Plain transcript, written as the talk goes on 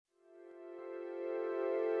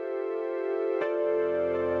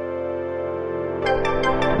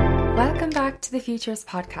Welcome back to the Futures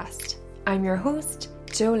Podcast. I'm your host,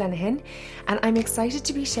 Jo Lenihan, and I'm excited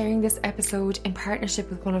to be sharing this episode in partnership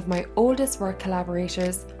with one of my oldest work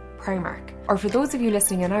collaborators, Primark, or for those of you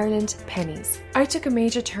listening in Ireland, Pennies. I took a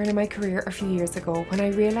major turn in my career a few years ago when I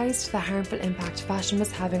realised the harmful impact fashion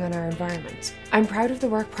was having on our environment. I'm proud of the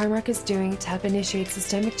work Primark is doing to help initiate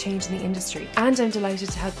systemic change in the industry, and I'm delighted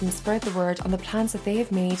to help them spread the word on the plans that they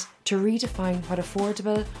have made to redefine what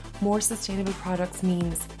affordable, more sustainable products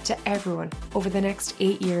means to everyone over the next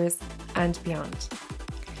 8 years and beyond.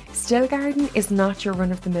 Stillgarden is not your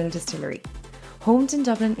run-of-the-mill distillery. Homed in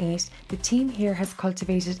Dublin 8, the team here has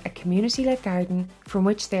cultivated a community-led garden from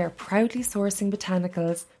which they are proudly sourcing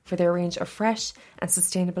botanicals for their range of fresh and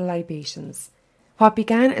sustainable libations. What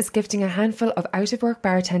began as gifting a handful of out-of-work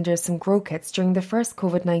bartenders some grow kits during the first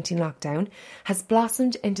COVID-19 lockdown has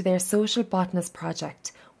blossomed into their social botanist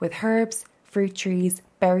project, with herbs, fruit trees,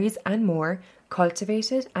 berries and more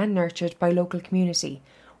cultivated and nurtured by local community,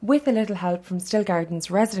 with a little help from Stillgarden's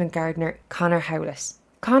resident gardener, Conor Howlett.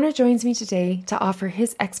 Conor joins me today to offer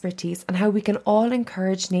his expertise on how we can all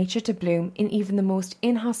encourage nature to bloom in even the most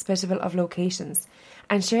inhospitable of locations,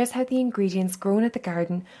 and shares how the ingredients grown at the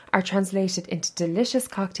garden are translated into delicious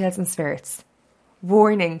cocktails and spirits.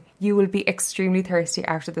 Warning, you will be extremely thirsty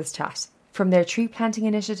after this chat. From their tree planting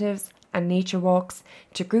initiatives and nature walks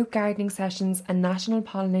to group gardening sessions and national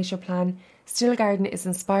pollinator plan, Stillgarden is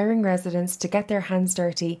inspiring residents to get their hands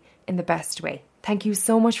dirty in the best way. Thank you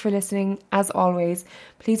so much for listening. As always,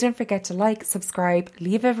 please don't forget to like, subscribe,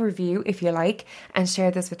 leave a review if you like, and share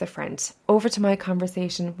this with a friend. Over to my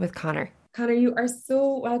conversation with Conor. Conor, you are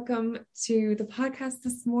so welcome to the podcast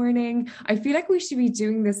this morning. I feel like we should be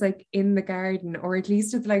doing this like in the garden, or at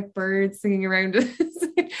least with like birds singing around us.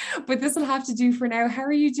 But this will have to do for now. How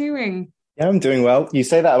are you doing? Yeah, I'm doing well. You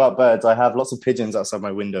say that about birds. I have lots of pigeons outside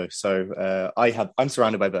my window, so I'm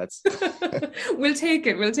surrounded by birds. We'll take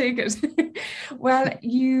it. Well,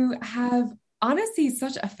 you have honestly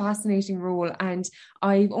such a fascinating role, and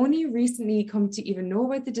I've only recently come to even know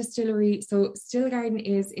about the distillery. So Stillgarden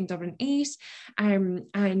is in Dublin 8,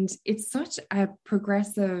 and it's such a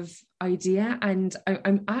progressive idea, and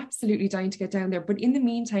I'm absolutely dying to get down there. But in the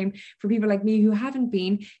meantime, for people like me who haven't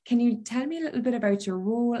been, can you tell me a little bit about your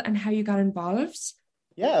role and how you got involved?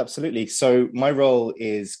 Yeah, absolutely. So my role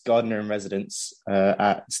is gardener in residence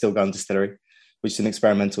at Stillgarden Distillery, which is an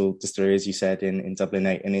experimental distillery, as you said, in Dublin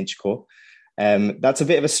 8 in Inchicore. That's a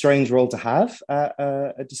bit of a strange role to have at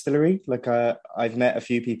a distillery. Like I've met a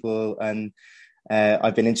few people, and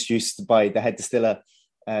I've been introduced by the head distiller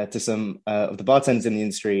to some of the bartenders in the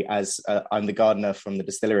industry as I'm the gardener from the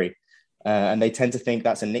distillery. And they tend to think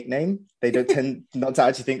that's a nickname. They don't tend not to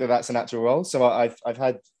actually think that that's an actual role. So I've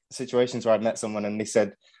had situations where I've met someone and they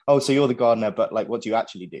said, "Oh, so you're the gardener, but like, what do you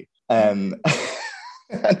actually do?"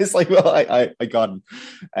 And it's like, well, I garden.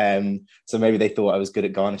 So maybe they thought I was good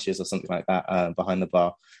at garnishes or something like that behind the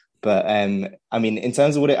bar. But I mean, in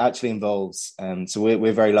terms of what it actually involves, so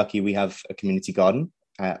we're very lucky. We have a community garden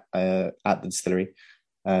at the distillery.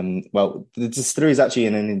 Well, the distillery is actually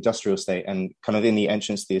in an industrial estate, and kind of in the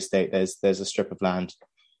entrance to the estate, there's a strip of land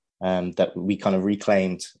that we kind of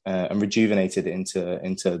reclaimed and rejuvenated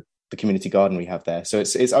into the community garden we have there. So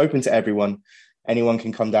it's open to everyone. Anyone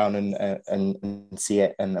can come down and see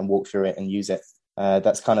it and walk through it and use it.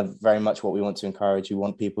 That's kind of very much what we want to encourage. We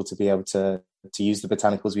want people to be able to use the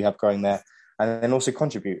botanicals we have growing there, and then also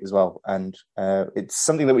contribute as well. And it's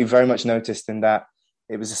something that we very much noticed in that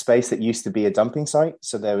it was a space that used to be a dumping site.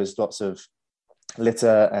 So there was lots of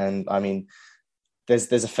litter, and I mean,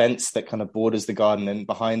 there's a fence that kind of borders the garden, and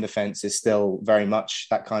behind the fence is still very much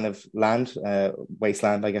that kind of land,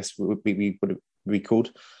 wasteland, I guess would be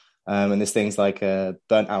called. And there's things like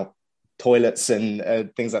burnt out toilets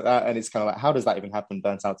and things like that. And it's kind of like, how does that even happen?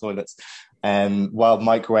 Burnt out toilets, wild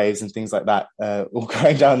microwaves and things like that, all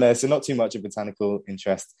going down there. So not too much of botanical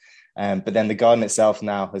interest. But then the garden itself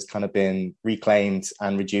now has kind of been reclaimed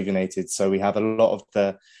and rejuvenated. So we have a lot of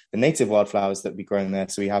the native wildflowers that we grow in there.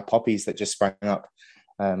 So we have poppies that just sprang up.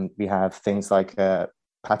 We have things like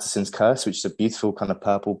Patterson's Curse, which is a beautiful kind of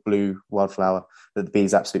purple blue wildflower that the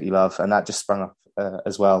bees absolutely love. And that just sprung up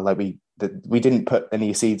as well. Like we didn't put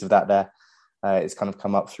any seeds of that there. It's kind of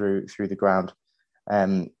come up through the ground.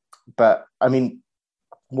 But I mean,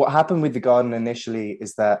 what happened with the garden initially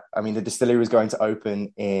is that, I mean, the distillery was going to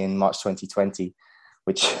open in March 2020,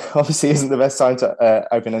 which obviously isn't the best time to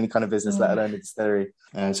open any kind of business, let alone a distillery.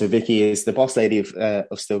 So Vicky is the boss lady of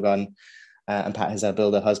Stillgarden, and Pat is her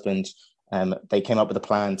builder husband. They came up with a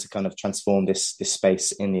plan to kind of transform this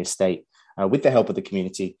space in the estate with the help of the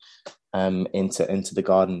community into the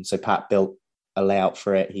garden. So Pat built a layout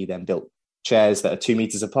for it. He then built chairs that are 2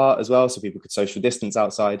 meters apart as well, so people could social distance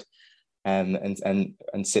outside, and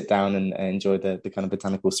sit down and enjoy the kind of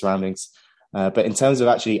botanical surroundings. But in terms of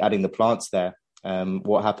actually adding the plants there,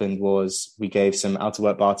 what happened was we gave some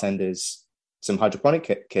out-of-work bartenders some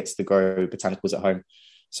hydroponic kits to grow botanicals at home.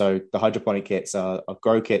 So the hydroponic kits are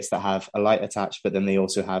grow kits that have a light attached, but then they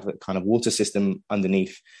also have a kind of water system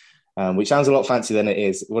underneath, which sounds a lot fancier than it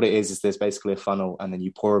is. What it is there's basically a funnel, and then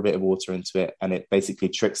you pour a bit of water into it, and it basically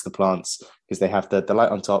tricks the plants because they have the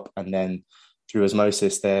light on top, and then through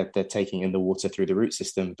osmosis, they're taking in the water through the root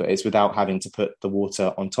system, but it's without having to put the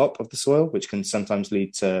water on top of the soil, which can sometimes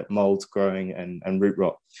lead to mold growing and root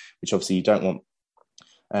rot, which obviously you don't want.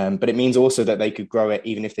 But it means also that they could grow it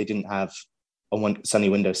even if they didn't have a sunny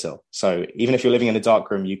windowsill. So even if you're living in a dark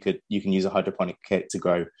room, you can use a hydroponic kit to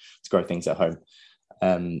grow things at home.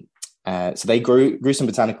 So they grew some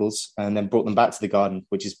botanicals and then brought them back to the garden,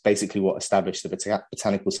 which is basically what established the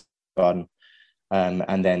botanical garden.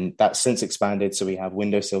 And then that's since expanded. So we have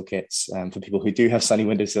windowsill kits for people who do have sunny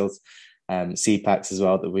windowsills, seed packs as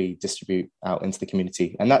well that we distribute out into the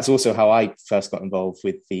community. And that's also how I first got involved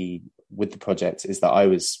with the project, is that I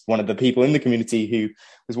was one of the people in the community who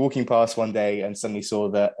was walking past one day and suddenly saw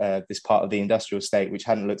that this part of the industrial estate, which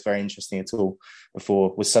hadn't looked very interesting at all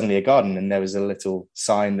before, was suddenly a garden. And there was a little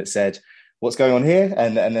sign that said, "What's going on here?"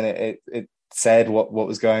 And then it said what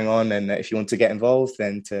was going on. And if you want to get involved,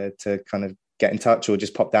 then to kind of get in touch or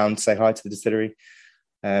just pop down to say hi to the distillery.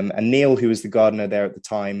 And Neil, who was the gardener there at the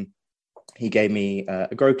time, he gave me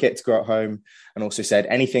a grow kit to grow at home, and also said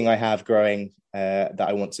anything I have growing that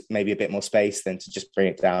I want maybe a bit more space, then to just bring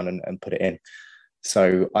it down and put it in.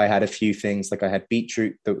 So I had a few things, like I had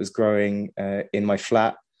beetroot that was growing in my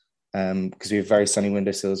flat because we have very sunny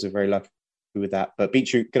windowsills. We're very lucky with that. But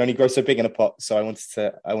beetroot can only grow so big in a pot, so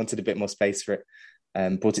I wanted a bit more space for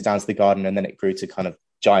it. Brought it down to the garden, and then it grew to kind of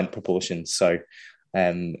giant proportions. So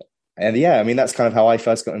and yeah, I mean, that's kind of how I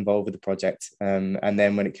first got involved with the project. And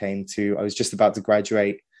then when it came to, I was just about to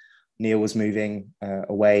graduate, Neil was moving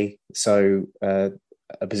away. So a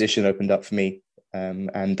position opened up for me.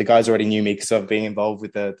 And the guys already knew me because of being involved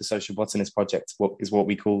with the Social Botanist project, what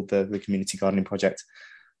we call the community gardening project.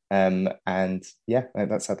 And yeah,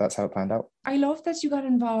 that's how it panned out. I love that you got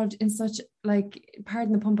involved in such, like,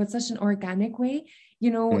 pardon the pun, but such an organic way. You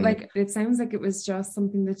know, like, it sounds like it was just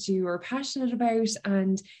something that you were passionate about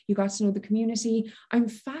and you got to know the community. I'm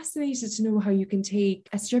fascinated to know how you can take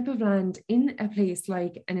a strip of land in a place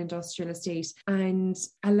like an industrial estate and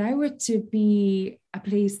allow it to be a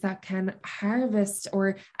place that can harvest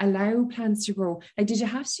or allow plants to grow. Like, did you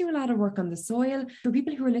have to do a lot of work on the soil? For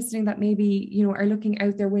people who are listening that maybe, you know, are looking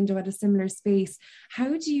out their window at a similar space,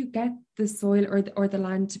 how do you get the soil or the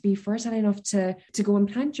land to be fertile enough to go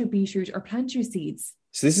and plant your beetroot or plant your seeds?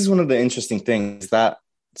 So this is one of the interesting things,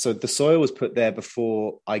 so the soil was put there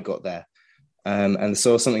before I got there. And the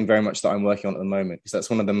soil is something very much that I'm working on at the moment, because that's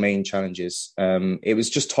one of the main challenges. It was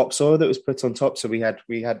just topsoil that was put on top. So we had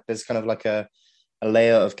there's kind of like a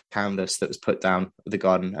layer of canvas that was put down the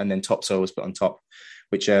garden, and then topsoil was put on top,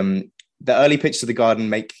 which the early pictures of the garden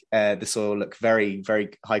make the soil look very, very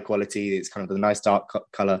high quality. It's kind of a nice dark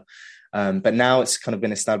color. But now it's kind of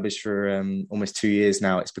been established for almost 2 years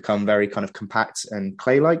now. It's become very kind of compact and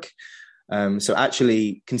clay-like. So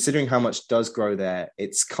actually, considering how much does grow there,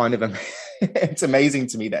 it's kind of it's amazing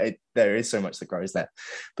to me that there is so much that grows there,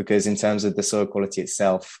 because in terms of the soil quality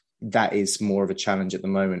itself, that is more of a challenge at the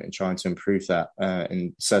moment in trying to improve that,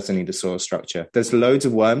 and certainly the soil structure. There's loads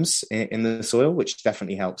of worms in the soil, which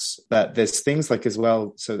definitely helps. But there's things like as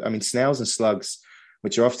well, so I mean, snails and slugs,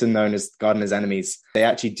 which are often known as gardeners' enemies, they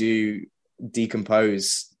actually do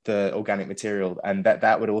decompose the organic material, and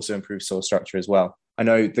that would also improve soil structure as well. I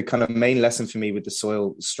know the kind of main lesson for me with the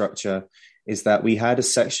soil structure is that we had a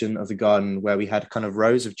section of the garden where we had kind of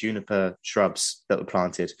rows of juniper shrubs that were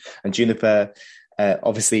planted. And juniper,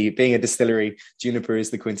 obviously being a distillery, juniper is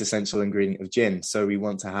the quintessential ingredient of gin. So we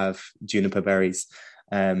want to have juniper berries,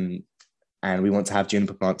 and we want to have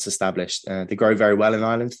juniper plants established. They grow very well in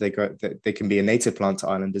Ireland. They can be a native plant to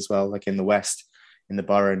Ireland as well, like in the west, in the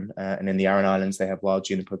Burren and in the Aran Islands, they have wild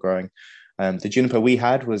juniper growing. The juniper we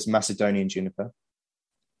had was Macedonian juniper.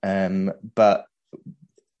 But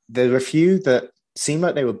there were a few that seemed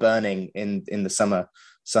like they were burning in the summer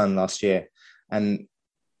sun last year. And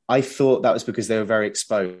I thought that was because they were very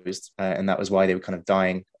exposed, and that was why they were kind of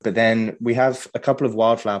dying. But then we have a couple of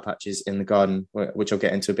wildflower patches in the garden, which I'll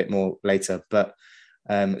get into a bit more later. But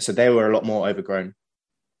so they were a lot more overgrown.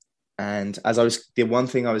 And the one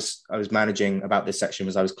thing I was managing about this section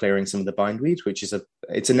was I was clearing some of the bindweed, which is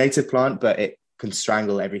it's a native plant, but it can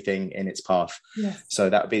strangle everything in its path. Yes. So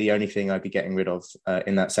that would be the only thing I'd be getting rid of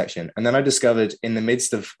in that section. And then I discovered in the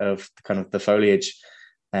midst of kind of the foliage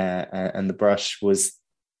and the brush was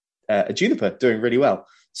a juniper doing really well.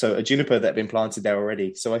 So a juniper that had been planted there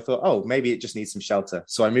already. So I thought, oh, maybe it just needs some shelter.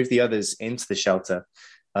 So I moved the others into the shelter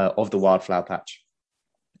of the wildflower patch.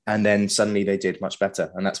 And then suddenly they did much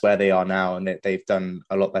better. And that's where they are now. And they've done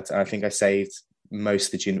a lot better. I think I saved most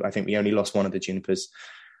of the juniper. I think we only lost one of the junipers.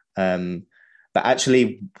 But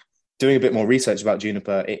actually doing a bit more research about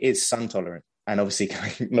juniper, it is sun tolerant. And obviously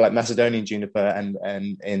like Macedonian juniper and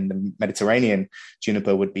in the Mediterranean,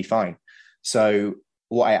 juniper would be fine. So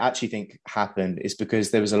what I actually think happened is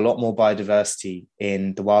because there was a lot more biodiversity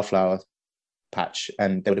in the wildflower patch,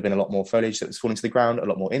 and there would have been a lot more foliage that was falling to the ground, a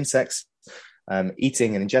lot more insects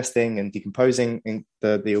eating and ingesting and decomposing in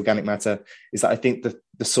the organic matter, is that I think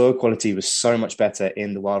the soil quality was so much better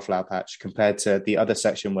in the wildflower patch compared to the other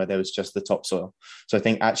section where there was just the topsoil. So I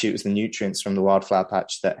think actually it was the nutrients from the wildflower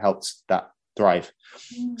patch that helped that thrive.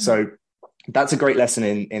 So that's a great lesson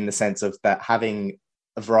in the sense of that having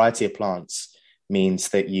a variety of plants means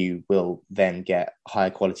that you will then get higher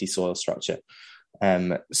quality soil structure.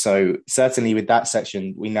 So certainly with that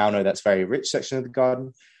section, we now know that's a very rich section of the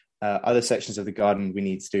garden. Other sections of the garden, we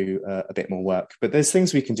need to do a bit more work. But there's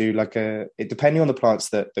things we can do, like depending on the plants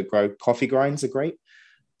that grow, coffee grinds are great.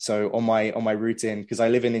 So on my route in, because I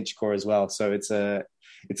live in Inchicore as well, so it's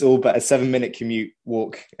all but a 7-minute commute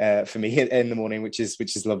walk for me in the morning, which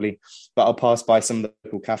is lovely. But I'll pass by some of the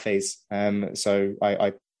local cafes. So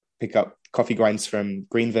I pick up coffee grinds from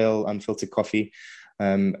Greenville, unfiltered coffee,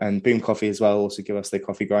 and Boom Coffee as well also give us their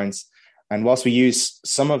coffee grinds. And whilst we use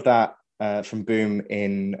some of that from Boom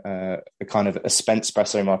in a kind of a spent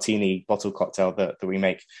espresso martini bottle cocktail that we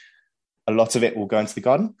make, a lot of it will go into the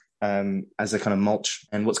garden as a kind of mulch.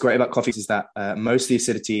 And what's great about coffee is that most of the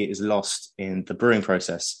acidity is lost in the brewing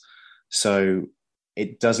process. So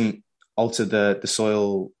it doesn't alter the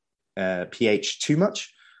soil pH too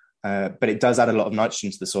much, but it does add a lot of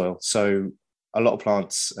nitrogen to the soil. So a lot of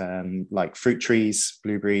plants like fruit trees,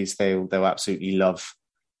 blueberries, they'll absolutely love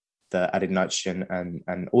the added nitrogen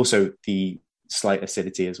and also the slight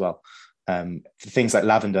acidity as well. Things like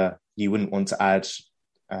lavender, you wouldn't want to add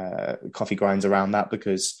coffee grinds around that,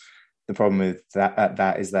 because the problem with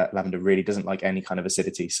that is that lavender really doesn't like any kind of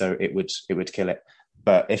acidity, so it would kill it.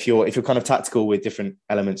 But if you're kind of tactical with different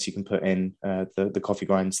elements you can put in the coffee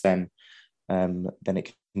grinds, then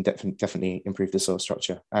it can definitely improve the soil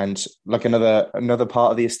structure. And like another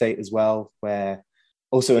part of the estate as well, where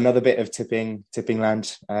also another bit of tipping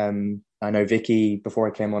land. I know Vicky, before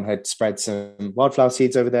I came on, had spread some wildflower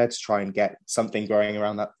seeds over there to try and get something growing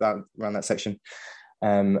around that section,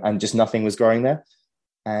 and just nothing was growing there.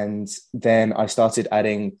 And then I started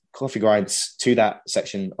adding coffee grinds to that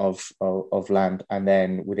section of land, and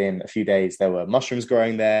then within a few days there were mushrooms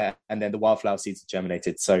growing there, and then the wildflower seeds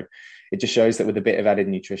germinated. So it just shows that with a bit of added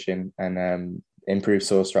nutrition and improved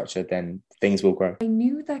soil structure, then things will grow. I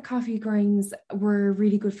knew that coffee grinds were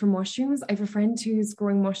really good for mushrooms. I have a friend who's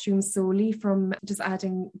growing mushrooms solely from just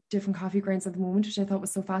adding different coffee grinds at the moment, which I thought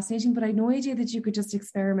was so fascinating. But I had no idea that you could just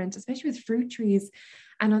experiment, especially with fruit trees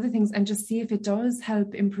and other things, and just see if it does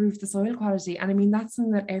help improve the soil quality. And I mean, that's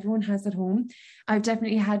something that everyone has at home. I've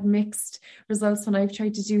definitely had mixed results when I've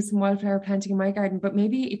tried to do some wildflower planting in my garden, but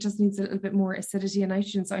maybe it just needs a little bit more acidity and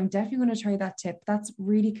nitrogen. So I'm definitely going to try that tip. That's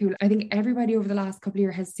really cool. I think everybody over the last couple of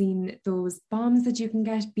years has seen those bombs that you can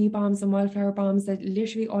get, bee bombs and wildflower bombs, that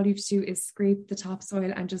literally all you have to do is scrape the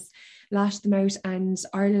topsoil and just lash them out, and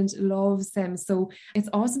Ireland loves them. So it's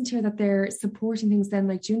awesome to hear that they're supporting things then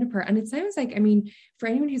like juniper. And it sounds like, I mean, for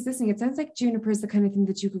anyone who's listening, it sounds like juniper is the kind of thing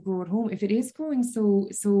that you could grow at home if it is growing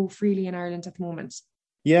so freely in Ireland at the moment.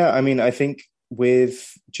 Yeah, I mean, I think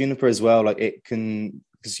with juniper as well, like it can,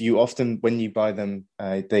 because you often, when you buy them,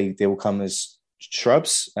 they will come as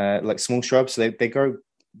shrubs, like small shrubs. So they grow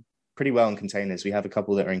pretty well in containers. We have a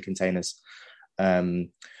couple that are in containers.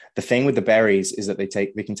 The thing with the berries is that they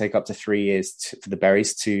can take up to 3 years for the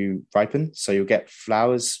berries to ripen. So you'll get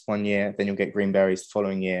flowers one year, then you'll get green berries the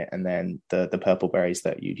following year, and then the purple berries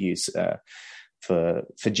that you'd use for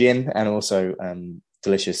gin and also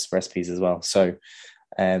delicious recipes as well. So,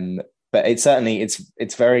 but it's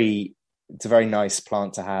a very nice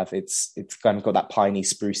plant to have. It's kind of got that piney,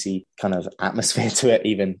 sprucey kind of atmosphere to it.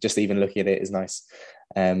 Even looking at it is nice.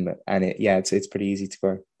 And it's pretty easy to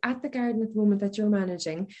grow. At the garden at the moment that you're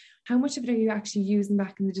managing, how much of it are you actually using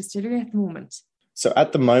back in the distillery at the moment? So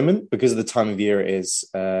at the moment, because of the time of year it is,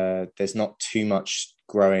 there's not too much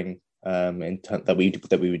growing that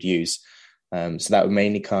we would use. So that would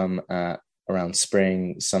mainly come at around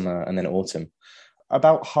spring, summer, and then autumn.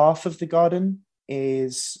 About half of the garden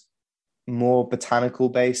is more botanical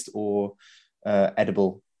based or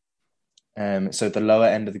edible. So the lower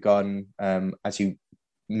end of the garden, as you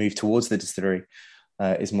move towards the distillery,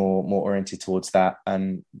 is more oriented towards that.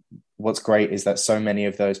 And what's great is that so many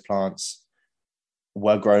of those plants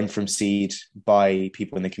were grown from seed by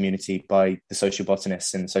people in the community, by the social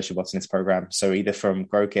botanists in the social botanist program. So either from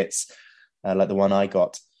grow kits, like the one I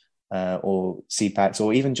got, or seed packs,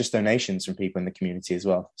 or even just donations from people in the community as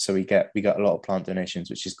well. So we got a lot of plant donations,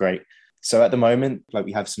 which is great. So at the moment, like,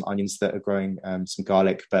 we have some onions that are growing, some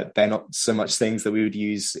garlic, but they're not so much things that we would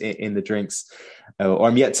use in the drinks. Or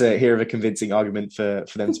I'm yet to hear of a convincing argument for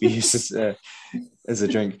them to be used as a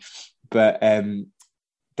drink. But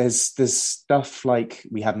there's stuff like,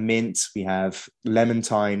 we have mint, we have lemon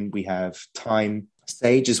thyme, we have thyme,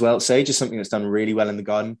 sage as well. Sage is something that's done really well in the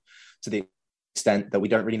garden, to the extent that we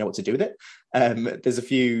don't really know what to do with it. There's a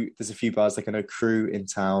few bars, like I know Crew in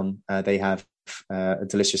town, they have a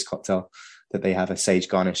delicious cocktail that they have a sage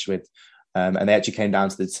garnish with, and they actually came down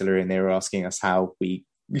to the distillery and they were asking us how we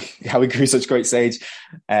grew such great sage.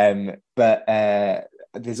 But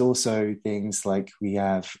there's also things like, we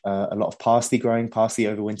have a lot of parsley growing. Parsley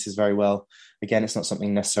overwinters very well. Again, it's not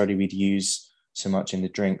something necessarily we'd use so much in the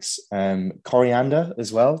drinks. Coriander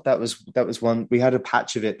as well. That was one. We had a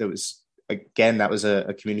patch of it that was, again, that was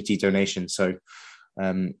a community donation. So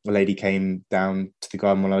a lady came down to the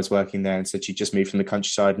garden while I was working there and said she just moved from the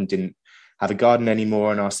countryside and didn't have a garden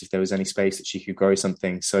anymore, and asked if there was any space that she could grow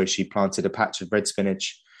something. So she planted a patch of red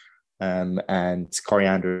spinach and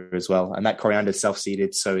coriander as well. And that coriander is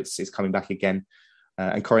self-seeded, so it's coming back again.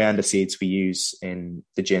 And coriander seeds we use in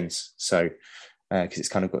the gins. So because it's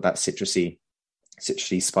kind of got that citrusy,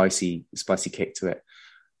 spicy kick to it.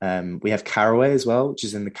 We have caraway as well, which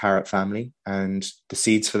is in the carrot family, and the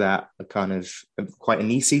seeds for that are kind of quite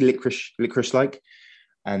anisey, licorice-like,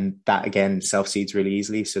 and that again self-seeds really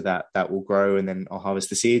easily, so that will grow, and then I'll harvest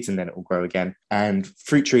the seeds and then it will grow again. And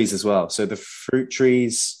fruit trees as well. So the fruit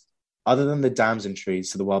trees, other than the damson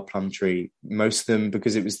trees, so the wild plum tree, most of them,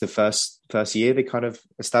 because it was the first year they kind of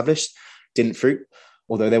established, didn't fruit,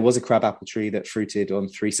 although there was a crabapple tree that fruited on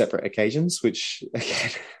 3 separate occasions, which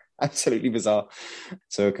again, absolutely bizarre.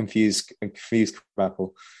 So a confused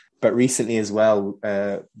crabapple. But recently as well,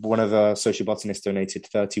 one of our social botanists donated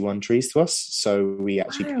 31 trees to us. So we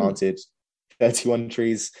actually planted 31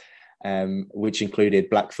 trees, which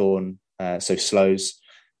included blackthorn, so sloes.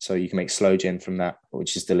 So you can make sloe gin from that,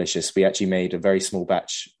 which is delicious. We actually made a very small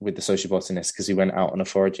batch with the social botanist because we went out on a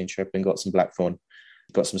foraging trip and got some blackthorn,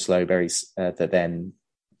 got some sloe berries that then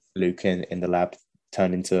Luke in the lab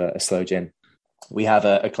turned into a sloe gin. We have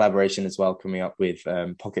a collaboration as well coming up with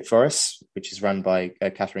Pocket Forests, which is run by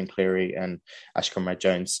Catherine Cleary and Ash Conrad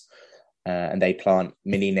Jones. And they plant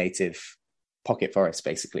mini native pocket forests,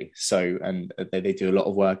 basically. So, and they do a lot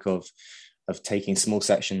of work of taking small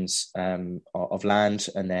sections of land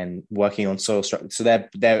and then working on soil structure. So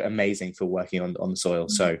they're amazing for working on the soil.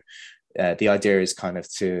 So the idea is kind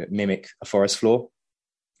of to mimic a forest floor.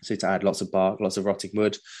 So to add lots of bark, lots of rotting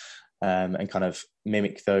wood, and kind of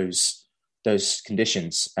mimic those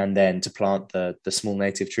conditions, and then to plant the small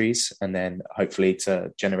native trees, and then hopefully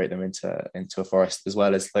to generate them into a forest, as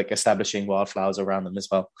well as like establishing wildflowers around them as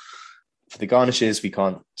well. For the garnishes, we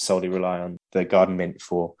can't solely rely on the garden mint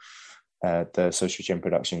for the social gin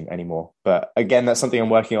production anymore. But again, that's something I'm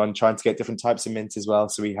working on, trying to get different types of mint as well.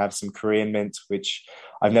 So we have some Korean mint, which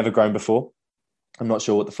I've never grown before. I'm not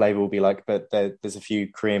sure what the flavor will be like, but there's a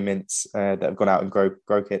few Korean mints that have gone out in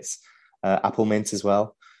grow kits, apple mint as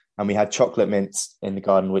well. And we had chocolate mint in the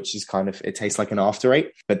garden, which is kind of, it tastes like an after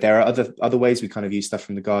eight. But there are other ways we kind of use stuff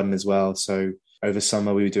from the garden as well. So over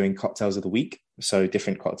summer, we were doing cocktails of the week. So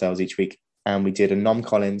different cocktails each week. And we did a Nom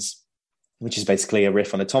Collins, which is basically a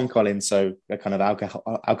riff on a Tom Collins. So a kind of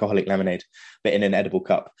alcoholic lemonade, but in an edible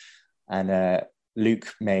cup. And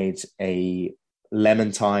Luke made a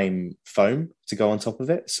lemon thyme foam to go on top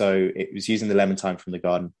of it. So it was using the lemon thyme from the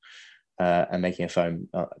garden. And making a foam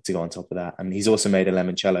to go on top of that, and he's also made a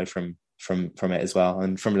limoncello from it as well,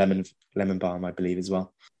 and from lemon balm, I believe, as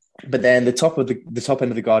well. But then the top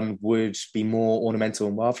end of the garden would be more ornamental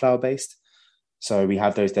and wildflower based. So we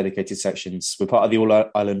have those dedicated sections. We're part of the All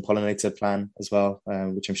Island Pollinator Plan as well,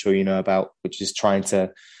 which I'm sure you know about, which is trying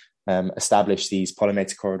to establish these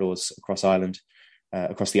pollinator corridors across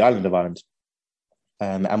the island of Ireland.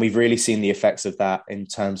 And we've really seen the effects of that in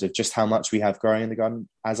terms of just how much we have growing in the garden.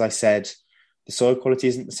 As I said, the soil quality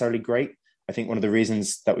isn't necessarily great. I think one of the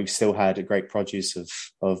reasons that we've still had a great produce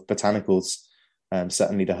of botanicals,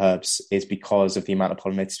 certainly the herbs, is because of the amount of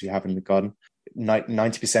pollinators we have in the garden.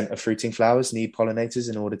 90% of fruiting flowers need pollinators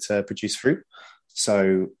in order to produce fruit.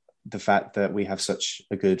 So the fact that we have such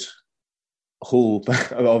a good haul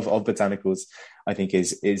of botanicals, I think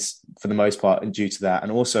is for the most part due to that,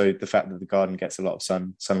 and also the fact that the garden gets a lot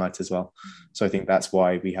of sunlight as well. So I think that's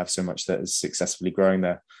why we have so much that is successfully growing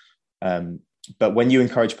there. But when you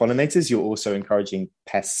encourage pollinators, you're also encouraging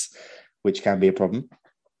pests, which can be a problem.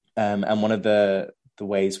 And one of the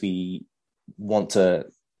ways we want to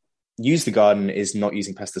use the garden is not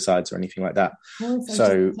using pesticides or anything like that. Of course, so I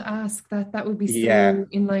just want to ask that would be so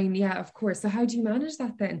in line. Yeah, of course. So how do you manage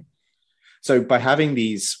that then? So by having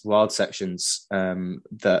these wild sections, so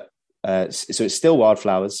it's still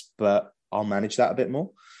wildflowers, but I'll manage that a bit more.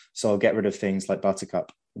 So I'll get rid of things like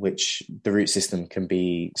buttercup, which the root system can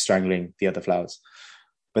be strangling the other flowers.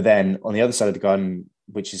 But then on the other side of the garden,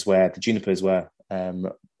 which is where the junipers were,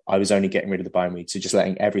 I was only getting rid of the bindweed, so just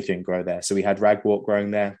letting everything grow there. So we had ragwort growing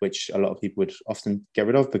there, which a lot of people would often get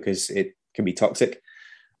rid of because it can be toxic.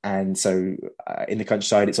 And so in the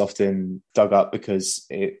countryside, it's often dug up because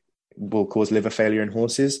it will cause liver failure in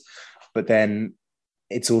horses. But then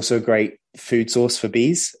it's also a great food source for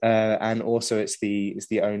bees, and also it's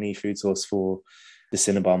the only food source for the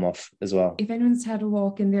cinnabar moth as well. If anyone's had a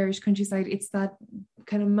walk in the Irish countryside, it's that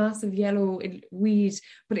kind of massive yellow weed,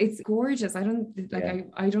 but it's gorgeous. I don't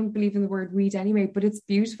believe in the word weed anyway, but it's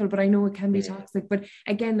beautiful. But I know it can be toxic. But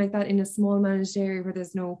again, like that in a small managed area where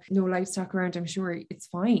there's no livestock around, I'm sure it's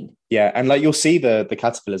fine. Yeah, and like you'll see the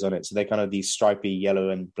caterpillars on it. So they're kind of these stripy yellow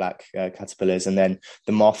and black caterpillars, and then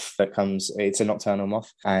the moth that comes, it's a nocturnal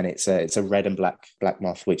moth, and it's a red and black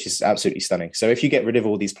moth, which is absolutely stunning. So if you get rid of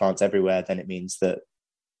all these plants everywhere, then it means that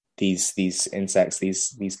these insects,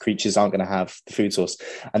 these creatures aren't going to have the food source,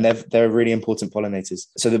 and they're really important pollinators.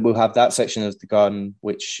 So that we'll have that section of the garden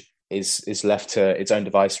which is left to its own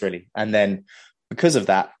device, really. And then because of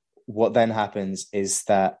that, what then happens is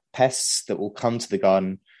that pests that will come to the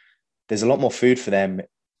garden, there's a lot more food for them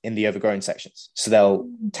in the overgrown sections, so they'll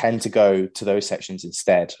tend to go to those sections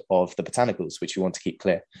instead of the botanicals, which we want to keep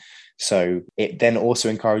clear. So it then also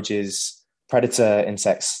encourages predator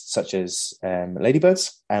insects such as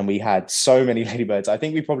ladybirds, and we had so many ladybirds. I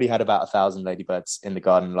think we probably had about 1,000 ladybirds in the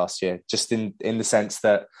garden last year, just in the sense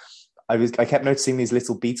that I kept noticing these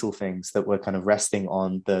little beetle things that were kind of resting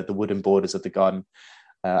on the wooden borders of the garden.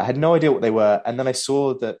 I had no idea what they were, and then I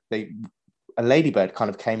saw that a ladybird kind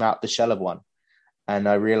of came out the shell of one, and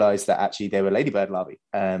I realized that actually they were ladybird larvae.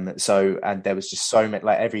 And there was just so many,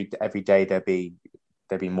 like every day there'd be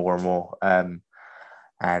more and more.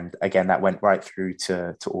 And again, that went right through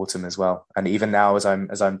to autumn as well. And even now, as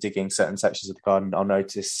I'm digging certain sections of the garden, I'll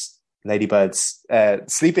notice ladybirds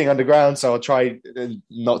sleeping underground. So I'll try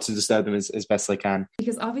not to disturb them as best I can.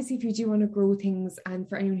 Because obviously, if you do want to grow things, and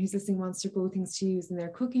for anyone who's listening wants to grow things to use in their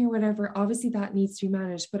cooking or whatever, obviously that needs to be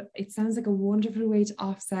managed. But it sounds like a wonderful way to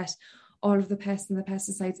offset all of the pests and the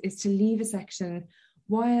pesticides is to leave a section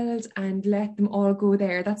wild and let them all go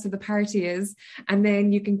there. That's where the party is, and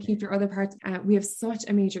then you can keep your other parts. We have such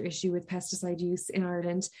a major issue with pesticide use in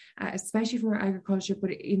Ireland, especially from our agriculture,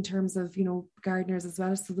 but in terms of gardeners as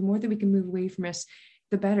well. So the more that we can move away from it,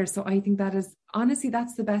 the better. So I think that is honestly,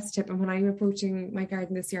 that's the best tip. And when I'm approaching my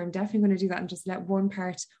garden this year, I'm definitely going to do that and just let one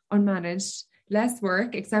part unmanaged, less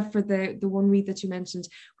work, except for the one weed that you mentioned,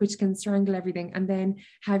 which can strangle everything, and then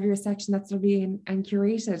have your section that's lovely and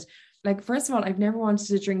curated. Like, first of all, I've never wanted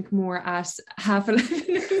to drink more at 11:30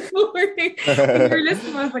 in the morning. When you were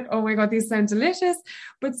listening, I was like, oh my God, these sound delicious.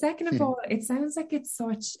 But second of all, it sounds like it's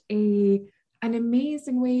such an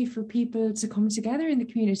amazing way for people to come together in the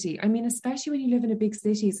community. I mean, especially when you live in a big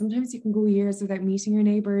city, sometimes you can go years without meeting your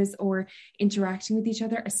neighbours or interacting with each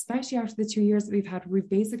other, especially after the 2 years that we've had. We've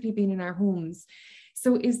basically been in our homes.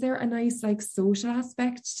 So is there a nice social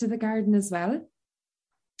aspect to the garden as well?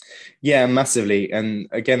 Yeah, massively. And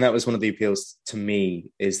again, that was one of the appeals to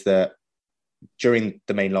me, is that during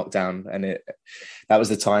the main lockdown, and that was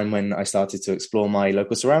the time when I started to explore my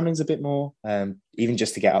local surroundings a bit more, even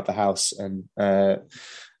just to get out the house, and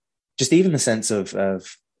just even the sense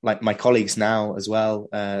of like my colleagues now as well.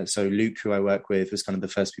 So Luke, who I work with, was kind of the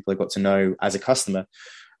first people I got to know as a customer,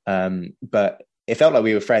 but it felt like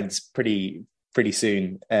we were friends pretty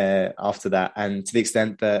soon after that. And to the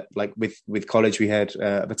extent that, like, with college, we had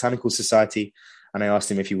a botanical society, and I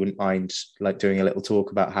asked him if he wouldn't mind like doing a little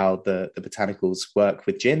talk about how the botanicals work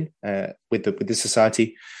with gin, with the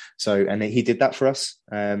society. So, and he did that for us.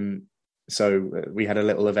 So we had a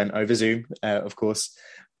little event over Zoom, of course,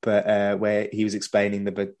 but where he was explaining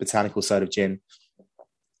the botanical side of gin.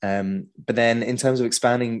 But then in terms of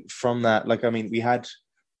expanding from that, like, I mean, we had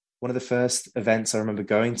one of the first events I remember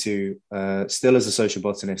going to, still as a social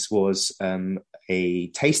botanist, was a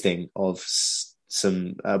tasting of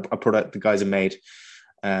a product the guys have made,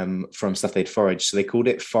 from stuff they'd foraged. So they called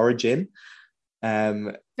it foraging.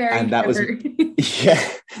 Very and that clever. was, yeah,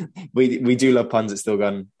 we do love puns at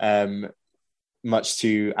Stillgarden, much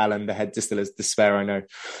to Alan, the head distiller's despair, I know.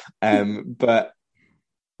 But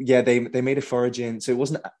yeah, they made a foraging. So it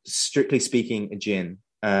wasn't, strictly speaking, a gin.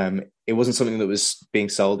 It wasn't something that was being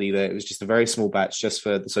sold either. It was just a very small batch just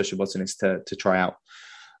for the social botanists to try out.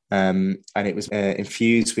 And it was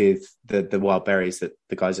infused with the wild berries that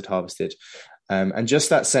the guys had harvested. And just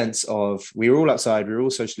that sense of, we were all outside, we were all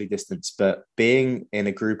socially distanced, but being in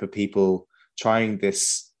a group of people trying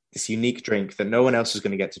this unique drink that no one else was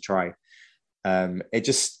going to get to try.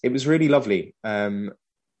 It was really lovely.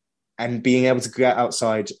 And being able to get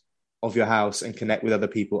outside of your house and connect with other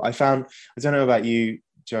people. I don't know about you,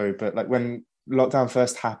 Joe, but like when lockdown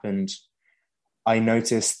first happened, I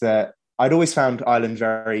noticed that I'd always found Ireland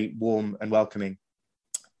very warm and welcoming.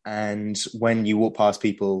 And when you walk past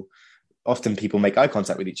people, often people make eye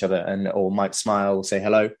contact with each other or might smile or say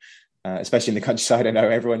hello, especially in the countryside. I know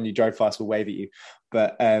everyone you drive past will wave at you.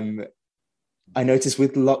 But I noticed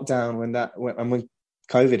with lockdown, when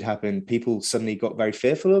COVID happened, people suddenly got very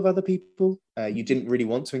fearful of other people. You didn't really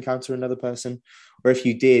want to encounter another person, or if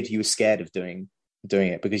you did, you were scared of doing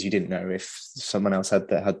it because you didn't know if someone else had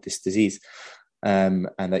this disease, and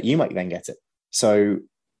that you might then get it. So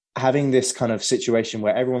having this kind of situation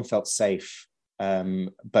where everyone felt safe,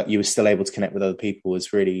 but you were still able to connect with other people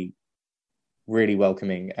was really, really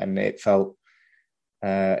welcoming, and it felt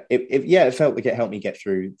it felt like it helped me get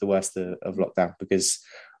through the worst of lockdown, because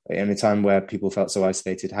in a time where people felt so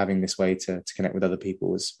isolated, having this way to connect with other people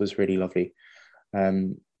was really lovely.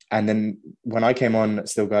 And then when I came on at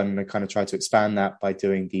Stillgarden, I kind of tried to expand that by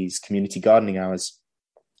doing these community gardening hours.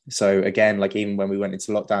 So again, like even when we went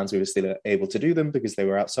into lockdowns, we were still able to do them because they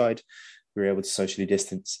were outside. We were able to socially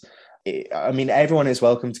distance. Everyone is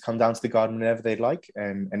welcome to come down to the garden whenever they'd like.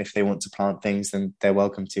 And if they want to plant things, then they're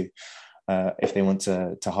welcome to. If they want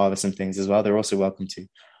to harvest some things as well, they're also welcome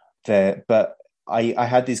to. But I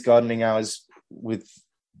had these gardening hours with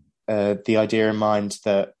the idea in mind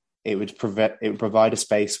that it would provide a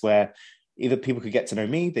space where either people could get to know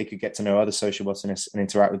me, they could get to know other social botanists and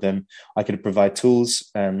interact with them. I could provide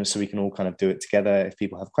tools so we can all kind of do it together if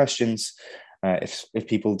people have questions. If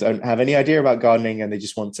people don't have any idea about gardening and they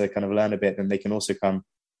just want to kind of learn a bit, then they can also come.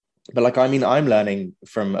 But I'm learning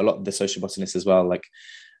from a lot of the social botanists as well. Like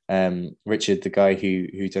Richard, the guy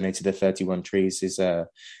who donated the 31 trees, was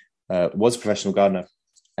a professional gardener,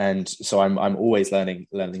 and so I'm always learning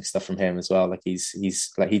stuff from him as well. Like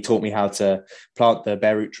he taught me how to plant the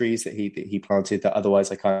bare root trees that he planted that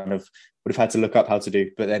otherwise I kind of would have had to look up how to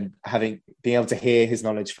do. But then being able to hear his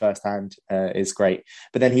knowledge firsthand is great.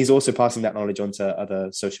 But then he's also passing that knowledge on to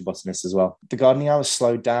other social botanists as well. The gardening hours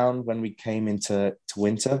slowed down when we came into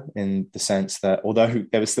winter, in the sense that although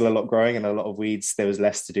there was still a lot growing and a lot of weeds, there was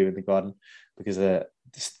less to do in the garden because the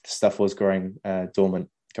stuff was going dormant.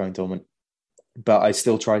 But I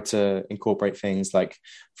still try to incorporate things like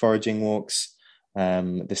foraging walks.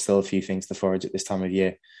 There's still a few things to forage at this time of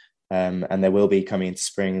year, and there will be coming into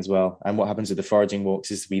spring as well. And what happens with the foraging walks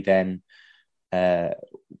is we then the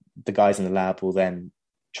guys in the lab will then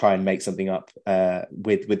try and make something up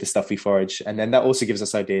with the stuff we forage, and then that also gives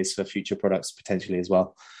us ideas for future products potentially as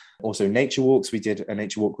well. Also nature walks, we did a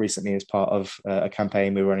nature walk recently as part of a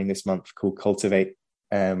campaign we're running this month called Cultivate,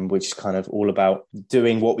 which is kind of all about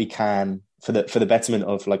doing what we can for the betterment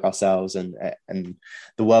of like ourselves and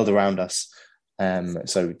the world around us.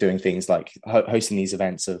 So doing things like hosting these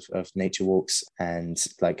events of nature walks and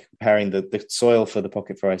like preparing the soil for the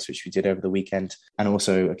pocket forest, which we did over the weekend, and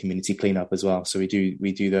also a community cleanup as well. So we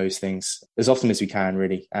do those things as often as we can,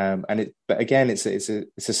 really. But again, it's a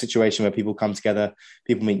situation where people come together,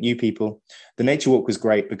 people meet new people. The nature walk was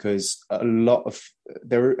great because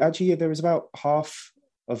there was about half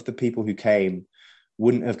of the people who came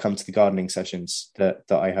wouldn't have come to the gardening sessions that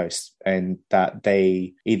I host, and that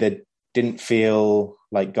they either didn't feel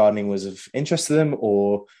like gardening was of interest to them,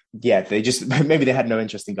 or they just maybe they had no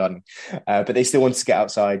interest in gardening, but they still wanted to get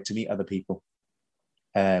outside to meet other people.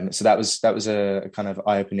 So that was a kind of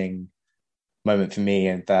eye-opening moment for me,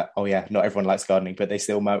 and that not everyone likes gardening, but they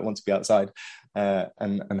still might want to be outside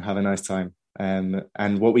and have a nice time.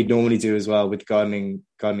 And what we normally do as well with gardening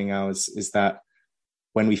hours is that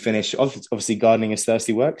when we finish, obviously gardening is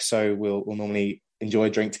thirsty work, so we'll normally enjoy a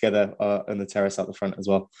drink together on the terrace out the front as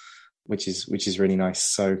well, which is really nice.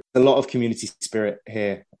 So a lot of community spirit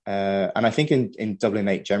here, and I think in Dublin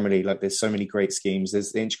 8 generally, like there's so many great schemes.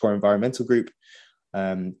 There's the Inchicore Environmental Group.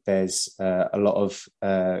 There's a lot of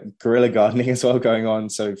guerrilla gardening as well going on.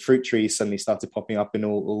 So fruit trees suddenly started popping up in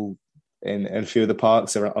a few of the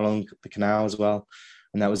parks along the canal as well.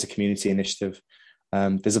 and that was a community initiative.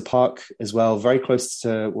 There's a park as well, very close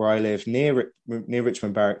to where I live, near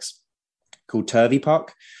Richmond Barracks, called Turvey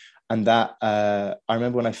Park. And that, I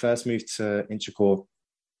remember when I first moved to Inchicore,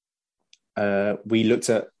 my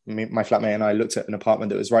flatmate and I looked at an apartment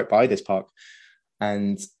that was right by this park.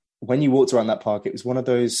 And when you walked around that park, it was one of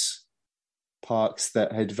those parks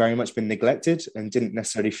that had very much been neglected and didn't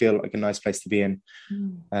necessarily feel like a nice place to be in.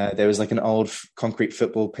 There was like an old concrete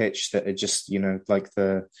football pitch that had just, like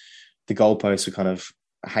the goalposts were kind of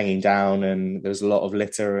hanging down, and there was a lot of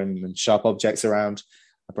litter and sharp objects around,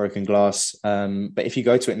 a broken glass. But if you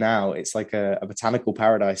go to it now, it's like a botanical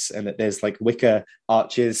paradise, and there's like wicker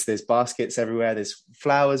arches, there's baskets everywhere, there's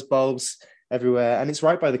flowers, bulbs everywhere, and it's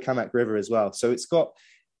right by the Kamak River as well. So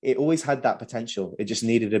it always had that potential. It just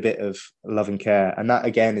needed a bit of love and care, and that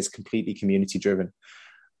again is completely community driven.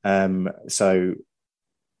 And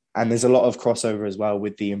there's a lot of crossover as well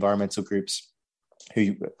with the environmental groups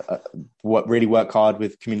who really work hard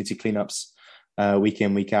with community cleanups week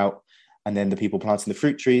in, week out, and then the people planting the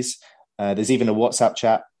fruit trees. There's even a WhatsApp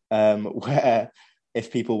chat where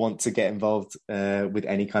if people want to get involved with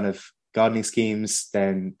any kind of gardening schemes,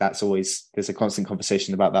 then there's a constant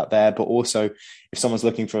conversation about that there. But also if someone's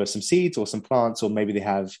looking for some seeds or some plants, or maybe they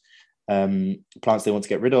have plants they want to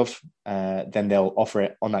get rid of, then they'll offer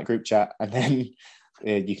it on that group chat, and then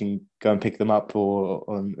you can go and pick them up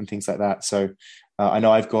and things like that. So I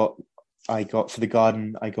know I got for the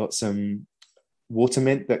garden, I got some water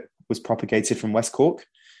mint that was propagated from West Cork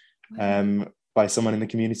by someone in the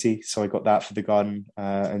community. So I got that for the garden,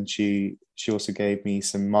 and she also gave me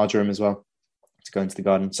some marjoram as well to go into the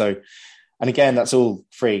garden. So, and again, that's all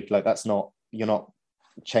free. Like you're not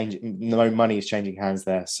changing, no money is changing hands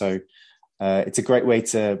there. So it's a great way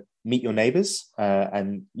to meet your neighbours,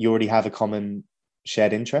 and you already have a common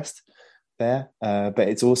shared interest there. But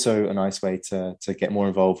it's also a nice way to get more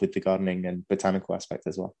involved with the gardening and botanical aspect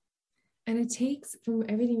as well. And it takes, from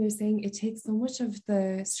everything you're saying, it takes so much of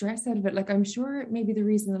the stress out of it. Like, I'm sure maybe the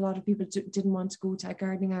reason a lot of people didn't want to go to a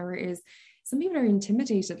gardening hour is some people are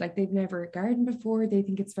intimidated. Like, they've never gardened before. They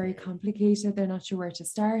think it's very complicated. They're not sure where to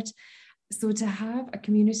start. So to have a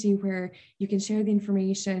community where you can share the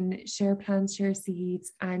information, share plants, share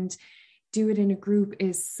seeds, and do it in a group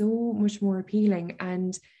is so much more appealing.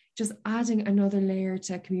 And just adding another layer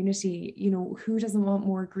to community, who doesn't want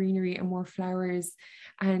more greenery and more flowers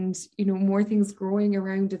and, more things growing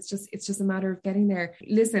around? It's just a matter of getting there.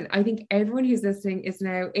 Listen, I think everyone who's listening is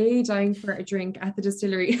now dying for a drink at the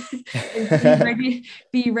distillery and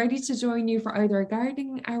be ready to join you for either a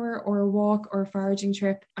gardening hour or a walk or a foraging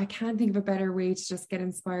trip. I can't think of a better way to just get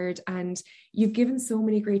inspired. And you've given so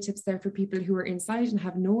many great tips there for people who are inside and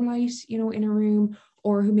have no light, in a room,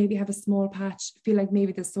 or who maybe have a small patch, feel like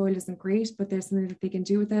maybe the soil isn't great, but there's something that they can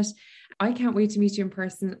do with it. I can't wait to meet you in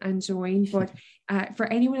person and join. But for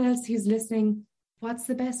anyone else who's listening, what's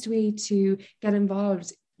the best way to get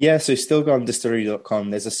involved? Yeah, so stillgardendistillery.com,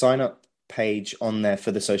 there's a sign up page on there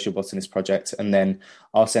for the Social Botanist Project, and then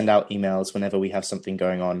I'll send out emails whenever we have something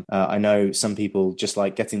going on. I know some people just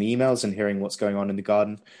like getting the emails and hearing what's going on in the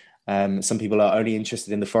garden. Some people are only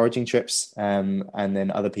interested in the foraging trips, and then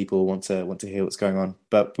other people want to hear what's going on.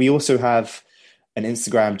 But we also have an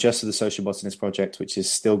Instagram just for the Social Botanist Project, which is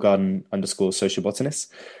Stillgarden_Social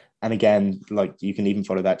Botanist. And again, like, you can even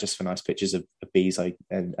follow that just for nice pictures of bees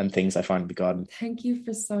and things I find in the garden. Thank you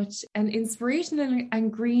for such an inspirational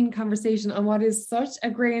and green conversation on what is such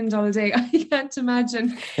a grey and dull day. I can't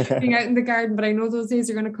imagine being out in the garden, but I know those days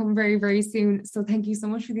are going to come very, very soon. So thank you so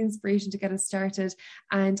much for the inspiration to get us started.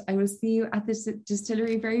 And I will see you at the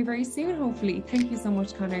distillery very, very soon, hopefully. Thank you so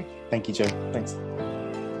much, Connor. Thank you, Jo. Thanks.